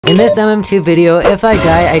In this MM2 video, if I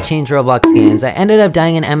die, I change Roblox games. I ended up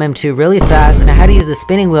dying in MM2 really fast, and I had to use the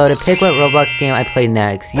spinning wheel to pick what Roblox game I played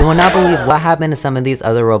next. You will not believe what happened to some of these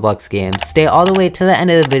other Roblox games. Stay all the way to the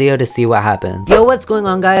end of the video to see what happens. Yo, what's going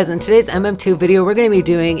on, guys? In today's MM2 video, we're gonna be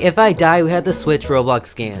doing If I Die, we have to switch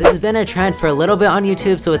Roblox games. This has been a trend for a little bit on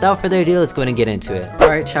YouTube, so without further ado, let's go and get into it.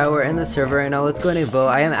 Alright, chat, we're in the server right now. Let's go and vote.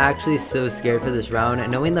 I am actually so scared for this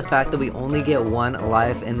round, knowing the fact that we only get one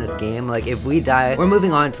life in this game. Like, if we die, we're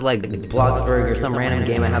moving on to like Bloxburg or some random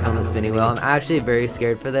game I have on the spinning wheel. I'm actually very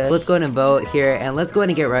scared for this. Let's go ahead and vote here, and let's go ahead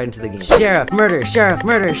and get right into the game. Sheriff, murder, sheriff,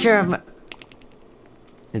 murder, sheriff.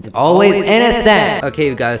 It's always innocent! Okay,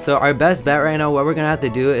 you guys, so our best bet right now, what we're gonna have to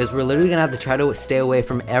do is we're literally gonna have to try to stay away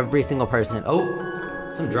from every single person. Oh,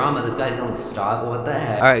 some drama. This guy's gonna stop. What the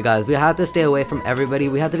heck? Alright, guys, we have to stay away from everybody.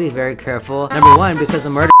 We have to be very careful. Number one, because the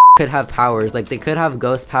murder could have powers. Like, they could have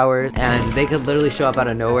ghost powers, and they could literally show up out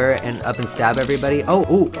of nowhere and up and stab everybody. Oh,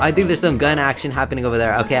 ooh, I think there's some gun action happening over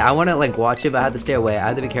there. Okay, I want to like watch it, but I have to stay away. I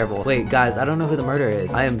have to be careful. Wait, guys, I don't know who the murderer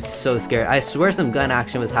is. I am so scared. I swear some gun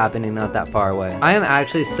action was happening not that far away. I am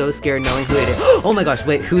actually so scared knowing who it is. Oh my gosh,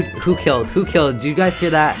 wait, who killed? Who killed? Did you guys hear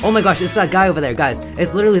that? Oh my gosh, it's that guy over there, guys.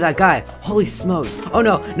 It's literally that guy. Holy smokes. Oh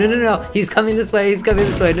no, no, no, no. He's coming this way. He's coming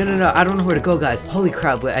this way. No, no, no. I don't know where to go, guys. Holy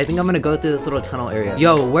crap. Wait, I think I'm gonna go through this little tunnel area.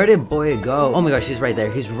 Yo, where did boy go? Oh my gosh, he's right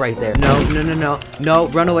there. He's right there. No, no, no, no. No,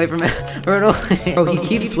 run away from it. Run away. Bro, he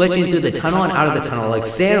keeps switching through the tunnel and out of the tunnel. Like,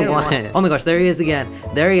 stay in one. Oh my gosh, there he is again.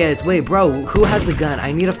 There he is. Wait, bro, who has the gun?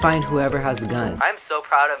 I need to find whoever has the gun. I'm so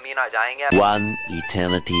proud of me not dying yet. One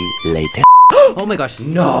eternity later. Oh my gosh,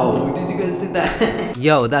 no! Did you guys see that?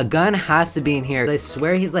 Yo, that gun has to be in here. I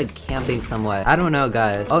swear he's like camping somewhere. I don't know,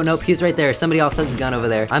 guys. Oh nope, he's right there. Somebody else has a gun over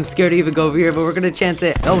there. I'm scared to even go over here, but we're gonna chance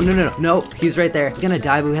it. Oh no, no, no, no, he's right there. He's gonna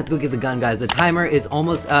die, but we have to go get the gun, guys. The timer is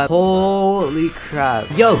almost up. Holy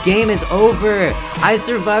crap. Yo, game is over. I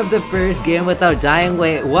survived the first game without dying.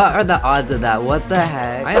 Wait, what are the odds of that? What the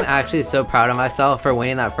heck? I am actually so proud of myself for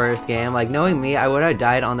winning that first game. Like, knowing me, I would have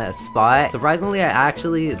died on that spot. Surprisingly, I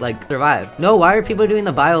actually like survived. No, why are people doing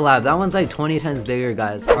the bio lab? That one's like 20 times bigger,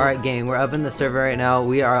 guys. Alright, gang, we're up in the server right now.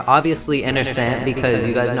 We are obviously innocent because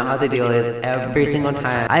you guys know how the deal is every single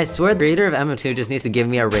time. I swear the creator of MM2 just needs to give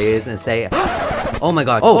me a raise and say, oh my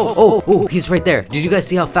god. Oh, he's right there. Did you guys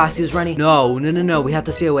see how fast he was running? No, no, no, no. We have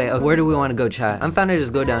to stay away. Where do we want to go, chat? I'm fine to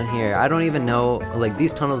just go down here. I don't even know. Like,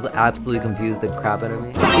 these tunnels absolutely confuse the crap out of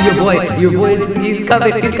me. Your boy, he's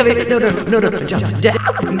coming. He's coming. No, no, no, no. Jump.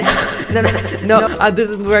 No. This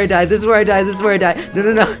is where I die. This is where I die. This is where I die. No,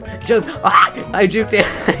 no, no. Jump. I juked it.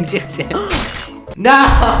 I juked it.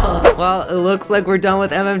 No! Well, it looks like we're done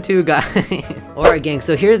with MM2, guys. Alright, gang,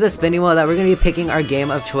 so here's the spinning wheel that we're gonna be picking our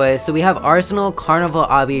game of choice. So we have Arsenal, Carnival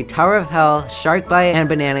Obby, Tower of Hell, Shark Bite, and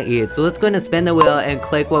Banana Eat. So let's go ahead and spin the wheel and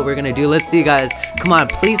click what we're gonna do. Let's see, guys. Come on,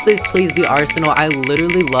 please, please, please be Arsenal. I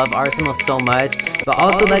literally love Arsenal so much. But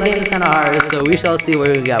also, that game is kind of hard, so we shall see what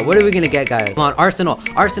we got. What are we gonna get, guys? Come on, Arsenal.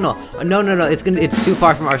 No, no, no, it's too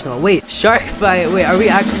far from Arsenal. Wait, Shark Bite. Wait, are we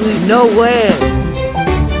actually? No way!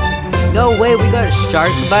 No way, we got Shark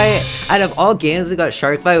Bite. Out of all games, we got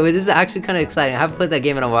Shark Bite. Wait, this is actually kind of exciting. I haven't played that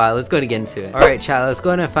game in a while. Let's go ahead and get into it. Alright, chat, let's go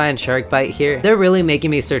ahead and find Shark Bite here. They're really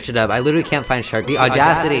making me search it up. I literally can't find Shark Bite. The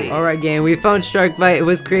audacity. Alright, game, we found Shark Bite. It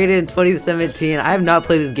was created in 2017. I have not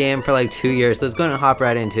played this game for like 2 years, so let's go ahead and hop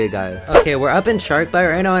right into it, guys. Okay, we're up in Shark Bite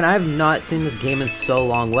right now, and I have not seen this game in so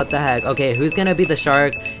long. What the heck? Okay, who's gonna be the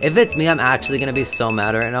shark? If it's me, I'm actually gonna be so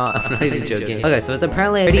mad right now. I'm not even joking. Okay, so it's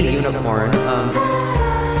apparently a unicorn.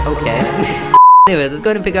 Okay. Anyways, let's go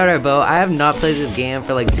ahead and pick out our boat. I have not played this game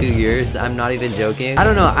for like 2 years. I'm not even joking. I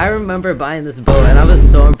don't know. I remember buying this boat, and I was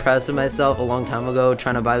so impressed with myself a long time ago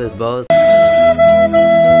trying to buy this boat.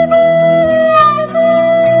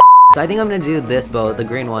 So I think I'm gonna do this boat, the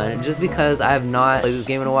green one, just because I have not played this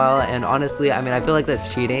game in a while, and honestly, I mean, I feel like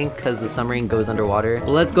that's cheating because the submarine goes underwater. But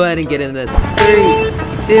let's go ahead and get into this.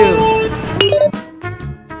 3, 2...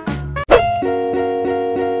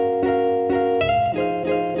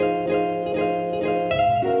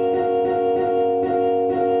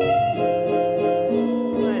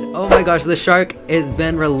 Oh my gosh, the shark has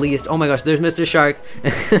been released. Oh my gosh, there's Mr. Shark.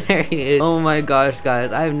 There he is. Oh my gosh,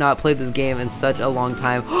 guys. I have not played this game in such a long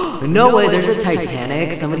time. No way, there's a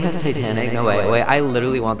Titanic. Somebody has Titanic. No way. Wait, I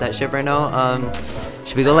literally want that ship right now.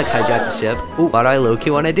 Should we go like hijack the ship? Oh, why do I low-key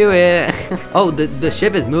want to do it? Oh, the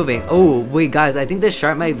ship is moving. Oh, wait, guys, I think the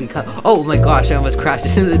shark might be oh my gosh, I almost crashed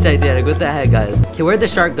into the Titanic. What the heck, guys? Okay, where'd the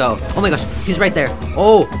shark go? Oh my gosh, he's right there.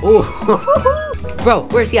 Oh. Bro,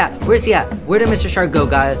 where's he at? Where's he at? Where did Mr. Shark go,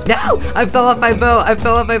 guys? No! I fell off my boat.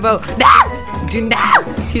 No! Dude, no!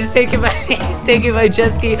 He's taking my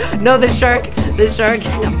jet ski. No, the The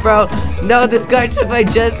shark, bro. No, this guy took my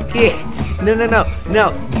jet ski.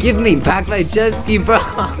 No, give me back my jet ski, bro.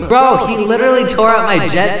 Bro, he literally tore out my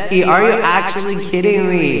jet ski. Are you actually kidding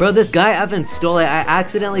me? Bro, this guy up and stole it. I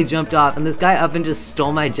accidentally jumped off and this guy up and just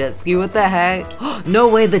stole my jet ski. What the heck? No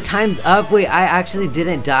way, the time's up. Wait, I actually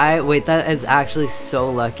didn't die. Wait, that is actually so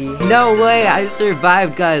lucky. No way, I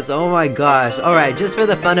survived, guys. Oh my gosh. Alright, just for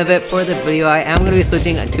the fun of it, for the video, I am going to be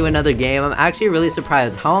switching to another game. I'm actually really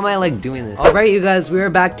surprised. How am I like doing this? Alright, you guys, we are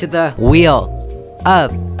back to the Wheel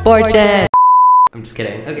of Fortune. I'm just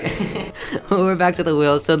kidding. Okay. We're back to the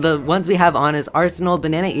wheel. So the ones we have on is Arsenal,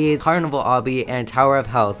 Banana Eat, Carnival Obby, and Tower of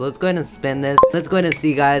Hell. So let's go ahead and spin this. Let's go ahead and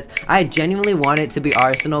see, guys. I genuinely want it to be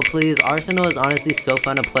Arsenal, please. Arsenal is honestly so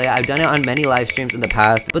fun to play. I've done it on many live streams in the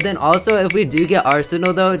past. But then also, if we do get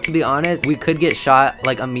Arsenal though, to be honest, we could get shot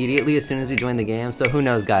like immediately as soon as we join the game. So who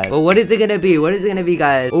knows, guys. But what is it gonna be? What is it gonna be,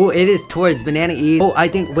 guys? Oh, it is towards Banana Eat. Oh, I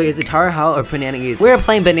think, wait, is it Tower of Hell or Banana Eats? We're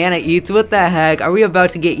playing Banana Eats. What the heck? Are we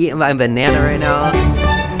about to get eaten by a banana right now?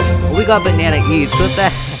 We got Banana Eats, what the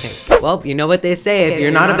heck? Well, you know what they say, if you're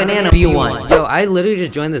not a banana, be one. Yo, I literally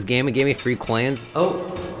just joined this game and gave me free coins. Oh,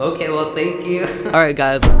 okay, well, thank you. Alright,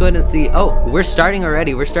 guys, let's go ahead and see. Oh, we're starting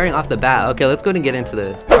already. We're starting off the bat. Okay, let's go ahead and get into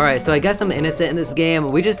this. Alright, so I guess I'm innocent in this game.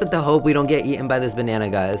 We just have to hope we don't get eaten by this banana,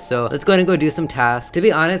 guys. So let's go ahead and go do some tasks. To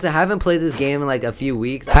be honest, I haven't played this game in like a few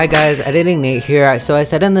weeks. Hi, guys, editing Nate here. So I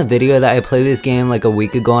said in the video that I played this game like a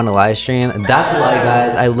week ago on a live stream. That's a lie,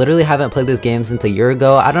 guys. I literally haven't played this game since a year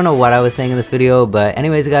ago. I don't know what I was saying in this video, but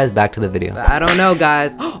anyways, guys, back to the video. I don't know,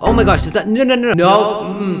 guys. Oh my gosh, is that?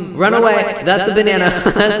 No. Run away. That's the banana.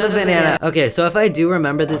 That's the banana. Okay, so if I do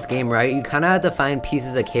remember this game right, you kind of have to find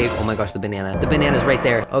pieces of cake. Oh my gosh, the banana. The banana's right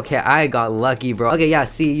there. Okay, I got lucky, bro. Okay, yeah,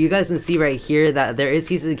 see, you guys can see right here that there is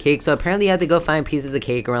pieces of cake. So apparently you have to go find pieces of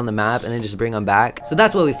cake around the map and then just bring them back. So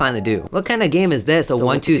that's what we finally do. What kind of game is this? A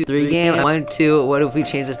 1, 2, 3 game? 1, 2, what if we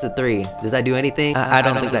change this to 3? Does that do anything? I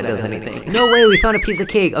don't think that does anything. No way, we found a piece of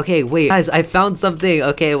cake. Okay, wait, guys, I found something.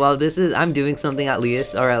 Okay, well, I'm doing something at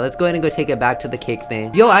least. All right, let's go ahead and go take it back to the cake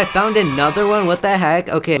thing. Yo, I found another one. What the heck?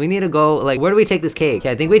 Okay, we need to go, like, where do we take this cake?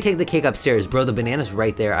 Okay, I think we take the cake upstairs. Bro, the banana's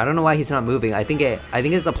right there. I don't know why he's not moving. I think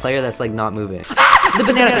it's a player that's like not moving. The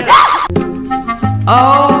banana.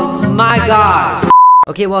 Oh my gosh.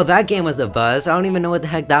 Okay, well, that game was a buzz. I don't even know what the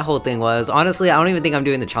heck that whole thing was. Honestly, I don't even think I'm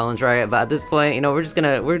doing the challenge right, but at this point, you know, we're just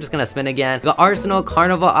gonna spin again. We got Arsenal,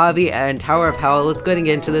 Carnival Obby, and Tower of Hell. Let's go ahead and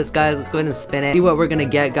get into this, guys. Let's go ahead and spin it. See what we're gonna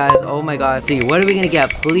get, guys. Oh my gosh. See, what are we gonna get?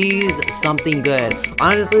 Please, something good.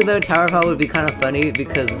 Honestly, though, Tower of Hell would be kind of funny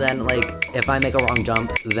because then, like, if I make a wrong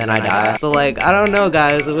jump, then I die. So, like, I don't know,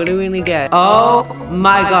 guys. What are we gonna get? Oh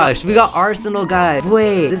my gosh. We got Arsenal, guys.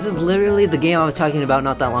 Wait, this is literally the game I was talking about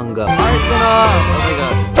not that long ago. Arsenal!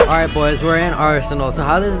 Alright, boys, we're in Arsenal. So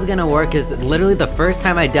how this is gonna work is literally the first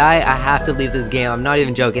time I die, I have to leave this game. I'm not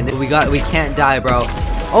even joking. We can't die, bro.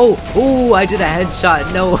 Oh, I did a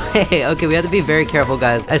headshot. No way. Okay, we have to be very careful,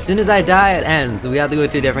 guys. As soon as I die, it ends. We have to go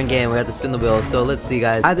to a different game. We have to spin the wheel. So let's see,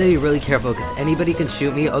 guys. I have to be really careful because anybody can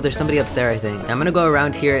shoot me. Oh, there's somebody up there, I think. I'm gonna go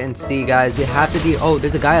around here and see, guys. We have to be... Oh,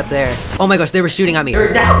 there's a guy up there. Oh my gosh, they were shooting at me. No.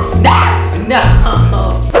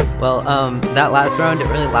 Well, that last round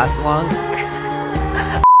didn't really last long.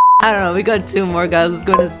 I don't know, we got 2 more, guys. Let's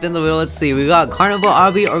go ahead and spin the wheel. Let's see. We got Carnival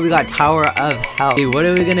Obby or we got Tower of Hell. Okay, what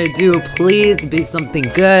are we gonna do? Please be something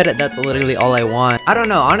good. That's literally all I want. I don't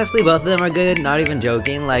know. Honestly, both of them are good. Not even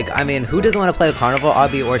joking. Like, I mean, who doesn't want to play a Carnival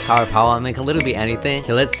Obby or Tower of Hell? I mean, it can literally be anything.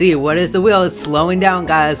 Okay, let's see. What is the wheel? It's slowing down,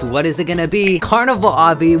 guys. What is it gonna be? Carnival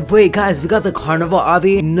Obby. Wait, guys, we got the Carnival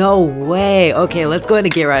Obby? No way. Okay, let's go ahead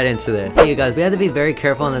and get right into this. Hey, you guys, we have to be very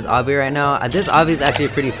careful in this obby right now. This obby is actually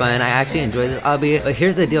pretty fun. I actually enjoy this obby. But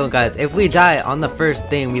here's the deal, guys. If we die on the first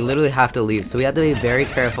thing, we literally have to leave. So we have to be very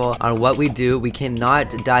careful on what we do. We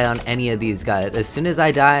cannot die on any of these, guys. As soon as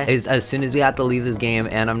I die is as soon as we have to leave this game.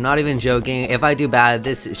 And I'm not even joking. If I do bad,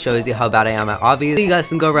 this shows you how bad I am at obbies. So you guys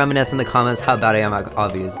can go reminisce in the comments how bad I am at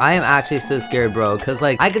obbies. I am actually so scared, bro. Because,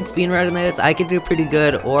 like, I could speedrun in this. I could do pretty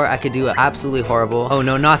good. Or I could do absolutely horrible. Oh,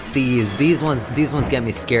 no, not these. These ones get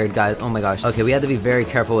me scared, guys. Oh, my gosh. Okay, we have to be very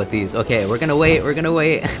careful with these. Okay, we're gonna wait. We're gonna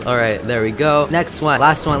wait. All right, there we go. Next one.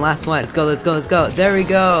 Last one. Last one. Let's go, let's go, let's go. There we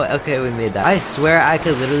go. Okay, we made that. I swear I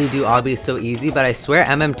could literally do obbies so easy, but I swear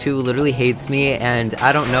MM2 literally hates me, and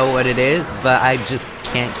I don't know what it is, but I just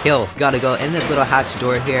can't kill. Gotta go in this little hatch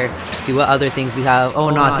door here, see what other things we have. Oh,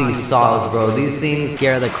 not these saws, bro. These things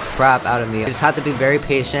scare the crap out of me. Just have to be very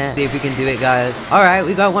patient. See if we can do it, guys. Alright,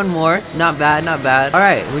 we got one more. Not bad, not bad.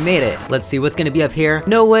 Alright, we made it. Let's see what's gonna be up here.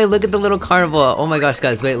 No way, look at the little carnival. Oh my gosh,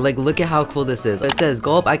 guys, wait, like, look at how cool this is. It says,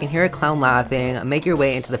 gulp, I can hear a clown laughing. Make your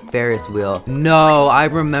way into the Ferris wheel. No, I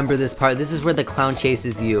remember this part. This is where the clown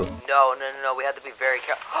chases you. No, we have to be very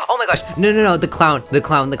careful. Oh my gosh, no, the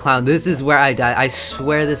clown. This is where I die. I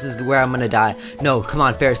swear this is where I'm gonna die. No, come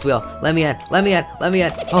on, Ferris wheel. Let me in.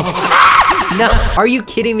 Oh. No, are you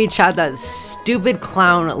kidding me, chat? That stupid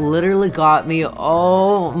clown literally got me.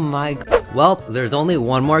 Oh my god. Well, there's only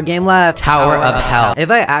one more game left. Tower of Hell. If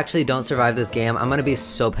I actually don't survive this game, I'm gonna be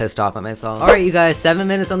so pissed off at myself. Alright, you guys, 7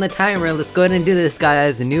 minutes on the timer. Let's go ahead and do this,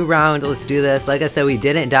 guys. A new round. Let's do this. Like I said, we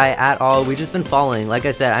didn't die at all. We've just been falling. Like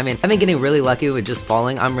I said, I mean, I've been getting really lucky with just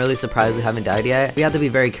falling. I'm really surprised we haven't died yet. We have to be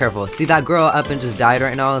very careful. See that girl up and just died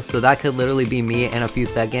right now? So that could literally be me in a few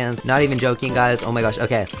seconds. Not even joking, guys. Oh my gosh.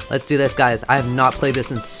 Okay, let's do this, guys. I have not played this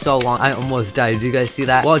in so long. I almost died. Did you guys see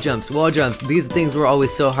that? Wall jumps. These things were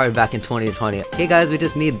always so hard back in 2020. Okay, guys, we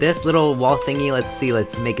just need this little wall thingy. Let's see.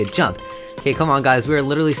 Let's make a jump. Okay, come on, guys. We're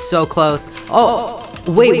literally so close. Oh,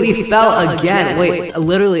 wait, we fell again. Wait,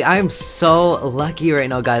 literally, I'm so lucky right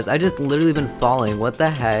now, guys. I just literally been falling. What the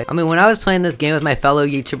heck? I mean, when I was playing this game with my fellow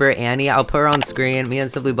YouTuber, Annie, I'll put her on screen. Me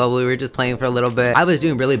and Simply Bubble, we were just playing for a little bit. I was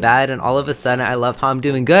doing really bad, and all of a sudden, I love how I'm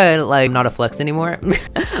doing good. Like, I'm not a flex anymore.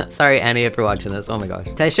 Sorry, Annie, if you're watching this. Oh my gosh.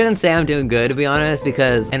 I shouldn't say I'm doing good, to be honest,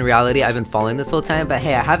 because in reality, I've been falling this whole time. But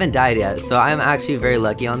hey, I haven't died yet, so I'm actually very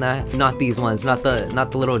lucky on that. Not these ones, not the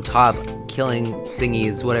little top killing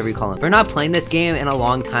thingies, whatever you call them. For not playing this game in a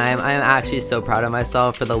long time, I am actually so proud of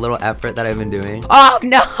myself for the little effort that I've been doing. Oh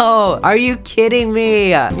no! Are you kidding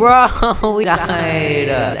me? Bro, we died.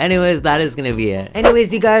 Anyways, that is gonna be it.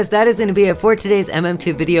 Anyways, you guys, that is gonna be it for today's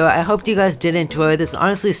MM2 video. I hope you guys did enjoy this.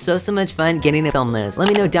 Honestly, so much fun getting to film this. Let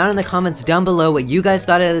me know down in the comments down below what you guys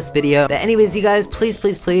thought of this video. But anyways, you guys, please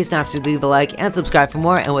don't have to leave a like and subscribe for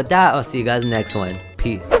more. And with that, I'll see you guys in the next one.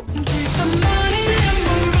 Peace.